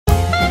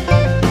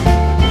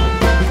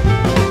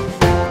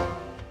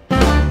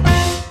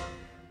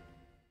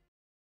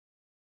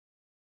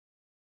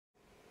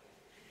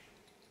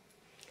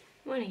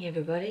morning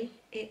everybody.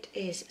 It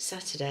is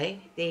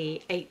Saturday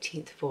the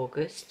 18th of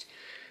August.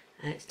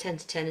 It's 10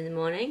 to 10 in the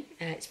morning.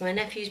 It's my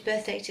nephew's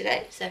birthday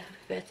today, so happy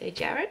birthday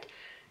Jared.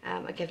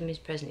 I gave him his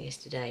present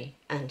yesterday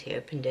and he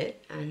opened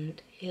it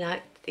and he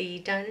liked the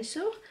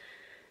dinosaur.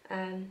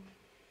 And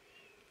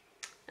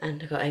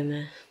I got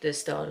him the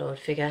Star-Lord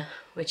figure,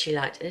 which he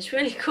liked, and it's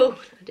really cool.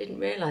 I didn't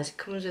realise it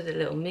comes with a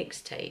little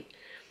mixtape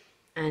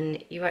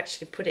and you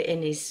actually put it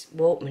in his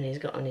Walkman he's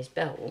got on his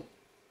belt,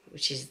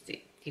 which is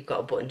you've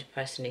got a button to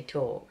press and he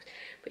talks,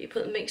 but you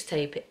put the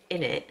mixtape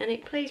in it and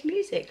it plays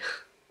music.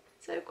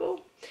 So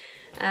cool.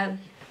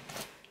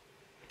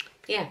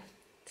 Yeah,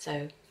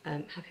 so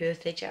happy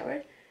birthday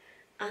Jared.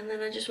 And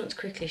then I just want to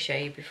quickly show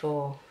you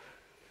before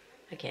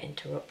I get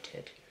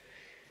interrupted.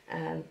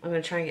 I'm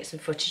going to try and get some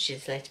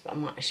footages later, but I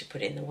might actually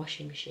put it in the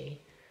washing machine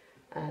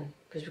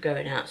because we're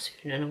going out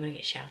soon and I'm going to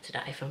get shouted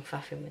at if I'm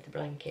faffing with the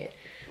blanket.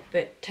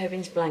 But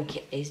Tobin's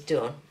blanket is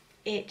done.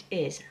 It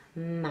is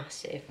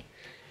massive.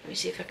 Let me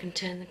see if I can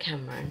turn the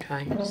camera and try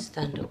and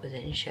stand up with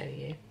it and show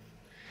you.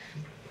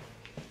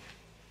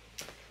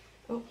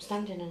 Oh,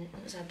 standing on it,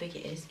 that's how big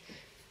it is.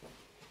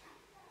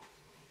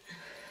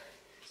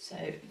 So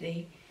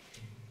the...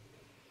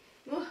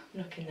 Oh, I'm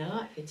knocking the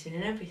light fitting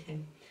and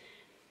everything.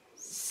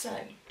 So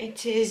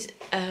it is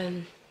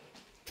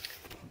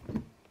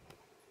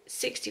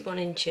 61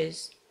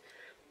 inches.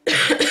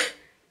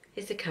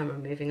 Is the camera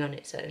moving on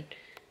its own?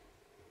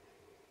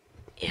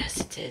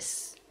 Yes, it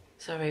is.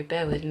 Sorry,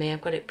 bear with me.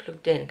 I've got it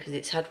plugged in because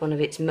it's had one of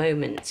its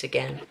moments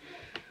again,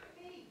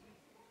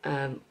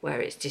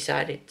 where it's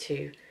decided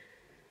to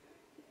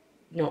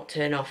not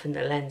turn off and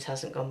the lens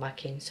hasn't gone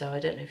back in. So I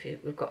don't know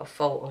if we've got a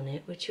fault on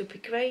it, which would be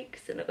great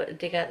because then I've got to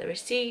dig out the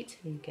receipt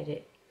and get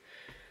it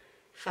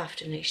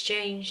faffed and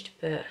exchanged,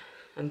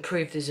 and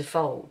prove there's a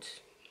fault.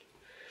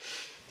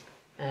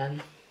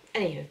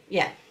 Anywho,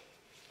 yeah.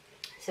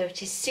 So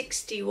it is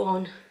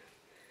 61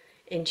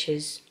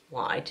 inches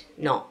wide,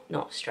 not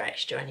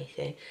stretched or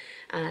anything,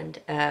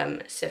 and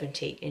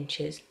 70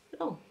 inches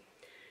long.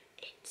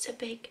 It's a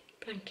big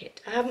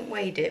blanket. I haven't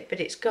weighed it, but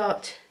it's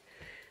got,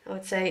 I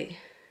would say,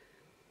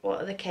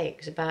 what are the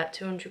cakes? About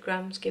 200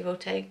 grams, give or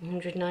take,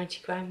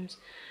 190 grams.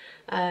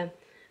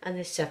 And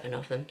there's 7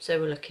 of them, so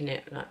we're looking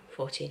at like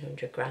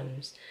 1400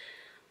 grams.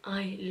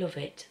 I love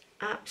it,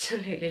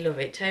 absolutely love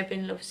it.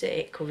 Tobin loves it.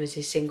 It covers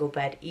his single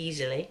bed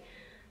easily.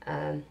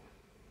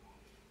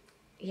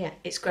 Yeah,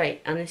 it's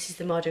great, and this is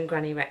the Modern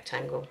Granny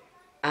Rectangle,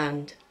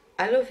 and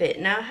I love it.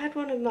 Now, I had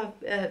one of my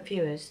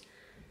viewers,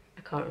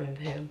 I can't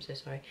remember who, I'm so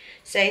sorry,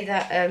 say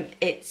that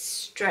it's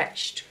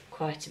stretched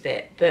quite a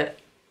bit, but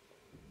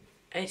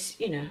it's,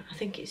 you know, I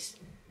think it's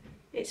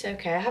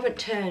okay. I haven't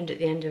turned at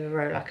the end of a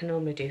row like I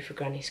normally do for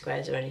granny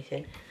squares or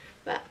anything,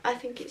 but I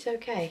think it's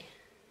okay.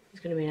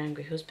 There's going to be an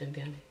angry husband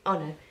behind me. Oh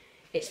no,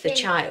 it's the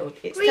child.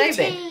 It's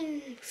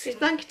Tobin. His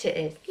blanket it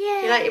is.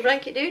 Yeah. You like your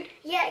blanket, dude?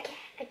 Yeah, okay.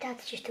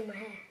 Dad's just done my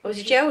hair. Oh, has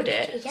he gelled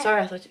it? Yeah.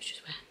 Sorry, I thought it was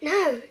just wet.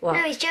 No, what?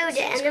 No, he's gelled it,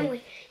 and then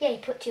he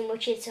put too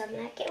much in, so I'm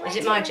like, get wet. Is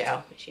it my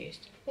gel it's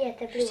used? Yeah,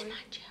 the blue one. My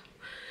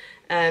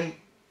gel.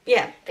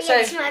 Yeah. But so,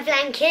 yeah, it's my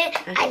blanket.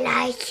 I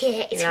like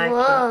it. It's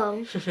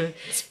warm.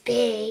 It's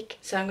big.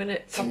 So I'm gonna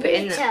pop it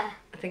in. I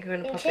think I'm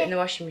gonna pop it in the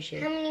washing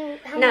machine.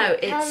 How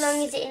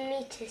long is it in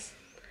meters?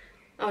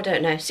 Oh, I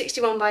don't know.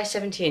 61 by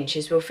 70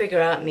 inches. We'll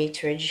figure out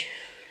meterage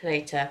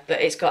later,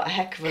 but it's got a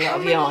heck of a lot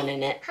of yarn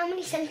in it. How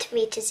many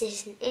centimetres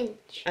is an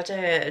inch? I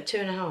don't know,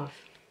 2.5.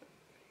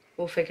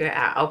 We'll figure it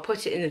out. I'll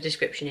put it in the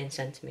description in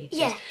centimetres.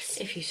 Yes.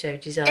 If you so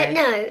desire.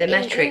 No, the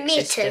metric in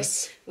meters.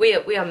 system.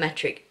 We are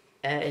metric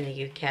in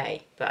the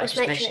UK, but I just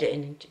measured it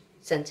in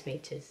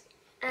centimetres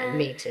and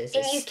metres.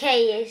 In UK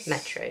is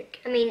metric.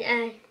 I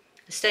mean,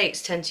 the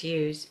States tend to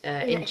use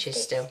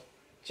inches still.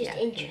 Just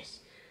inches.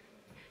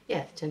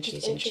 Yeah, they tend to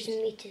use inches.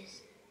 And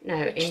meters.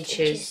 No,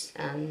 inches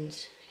and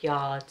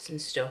yards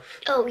and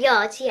stuff. Oh,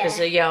 yards, yeah. Because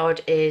a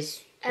yard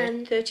is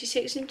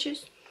 36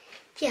 inches.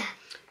 Yeah.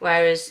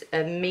 Whereas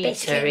a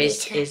metre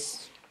is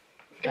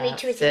about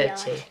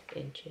 30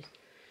 inches.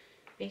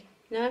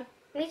 No?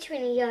 Metre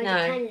and a yard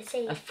are kind of the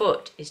same. A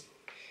foot is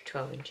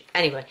 12 inches.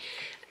 Anyway.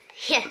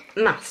 Yeah.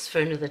 Maths for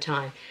another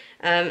time.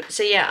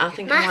 So yeah, I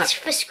think Maths I might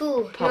for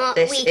school, pop not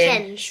this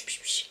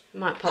weekends. I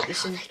might pop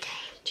this in.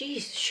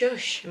 Jeez,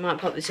 shush. I might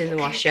pop this in the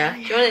washer.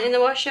 Do you want it in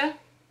the washer?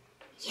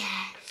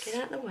 Yes. Get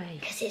out of the way.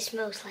 Because it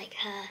smells like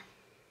her.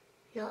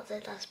 Not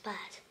that that's bad.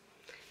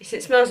 If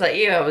it smells like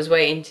you, I was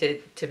waiting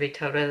to be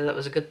told whether that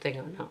was a good thing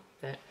or not.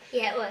 But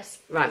yeah, it was.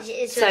 Right.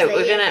 So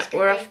like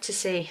we're off to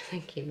see.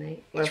 Thank you,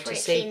 mate. We're off to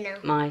see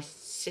my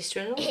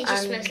sister-in-law. It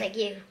just smells like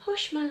you.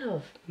 Hush, my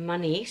love. My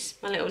niece,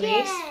 my little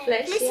niece.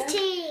 Felicity.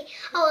 Yeah.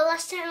 Oh, well,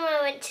 last time I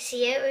went to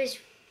see her,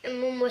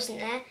 Mum wasn't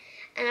there,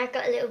 and I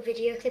got a little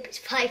video clip. It's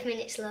 5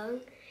 minutes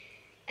long.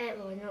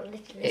 Well, not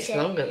literally. It's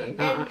longer than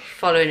that.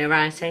 Following her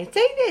around saying,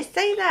 say this,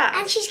 say that.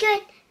 And she's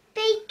going,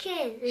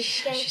 bacon. And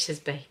she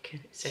says bacon.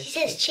 She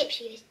says chips.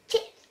 She goes,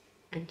 chips.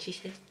 And she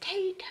says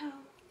potato.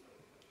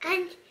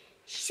 And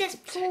she says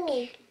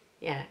Paul.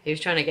 Yeah, he was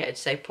trying to get her to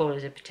say Paul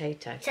is a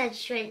potato. So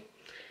she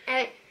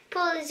went,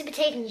 Paul is a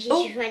potato. And she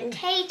just went,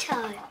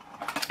 potato.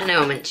 I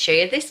know I meant to show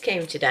you. This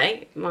came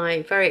today.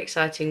 My very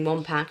exciting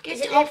 £1. Is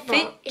it lip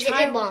balm? Is it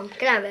lip balm?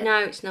 Can I have it? No,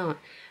 it's not.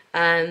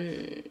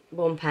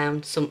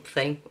 £1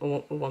 something,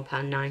 or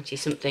 £1.90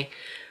 something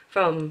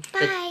from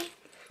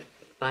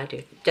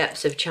the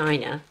depths of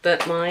China.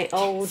 But my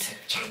old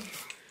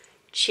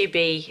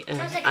chibi,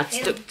 I'd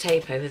stuck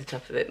tape over the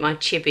top of it. My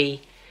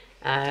chibi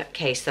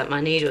case that my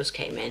needles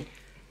came in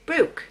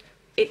broke.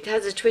 It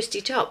has a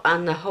twisty top,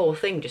 and the whole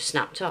thing just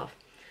snapped off.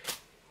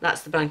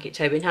 That's the blanket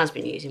Tobin has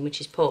been using, which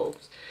is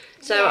Paul's.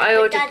 So I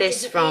ordered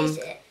this from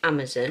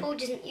Amazon. Paul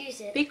doesn't use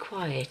it. Be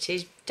quiet.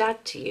 He's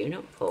dad to you,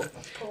 not Paul.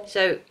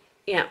 So,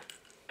 yeah,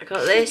 I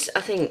got this.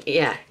 I think,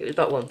 yeah, it was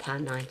about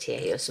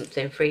 £1.98 or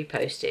something, free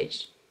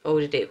postage.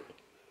 Ordered it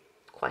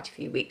quite a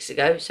few weeks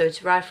ago. So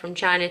it's arrived from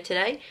China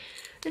today.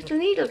 Little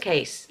needle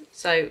case.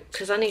 So,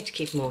 because I need to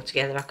keep them all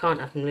together. I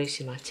can't have them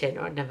loose in my tin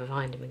or I'd never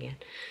find them again.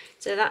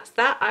 So that's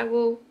that. I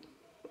will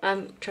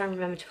try and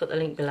remember to put the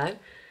link below.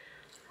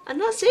 And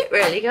that's it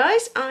really,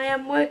 guys. I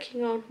am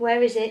working on,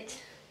 where is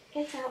it?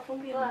 Get out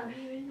from behind,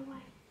 you're in the way.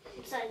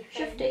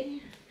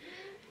 Shifty.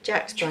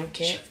 Jack's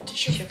blanket.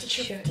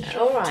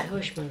 Alright,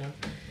 hush my love.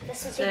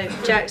 So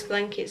Jack's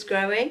blanket's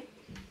growing.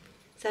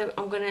 So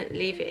I'm going to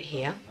leave it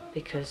here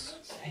because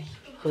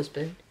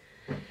husband.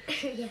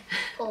 Yeah,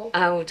 Paul.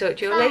 I will talk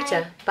to you all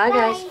later. Bye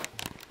guys.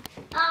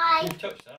 Bye.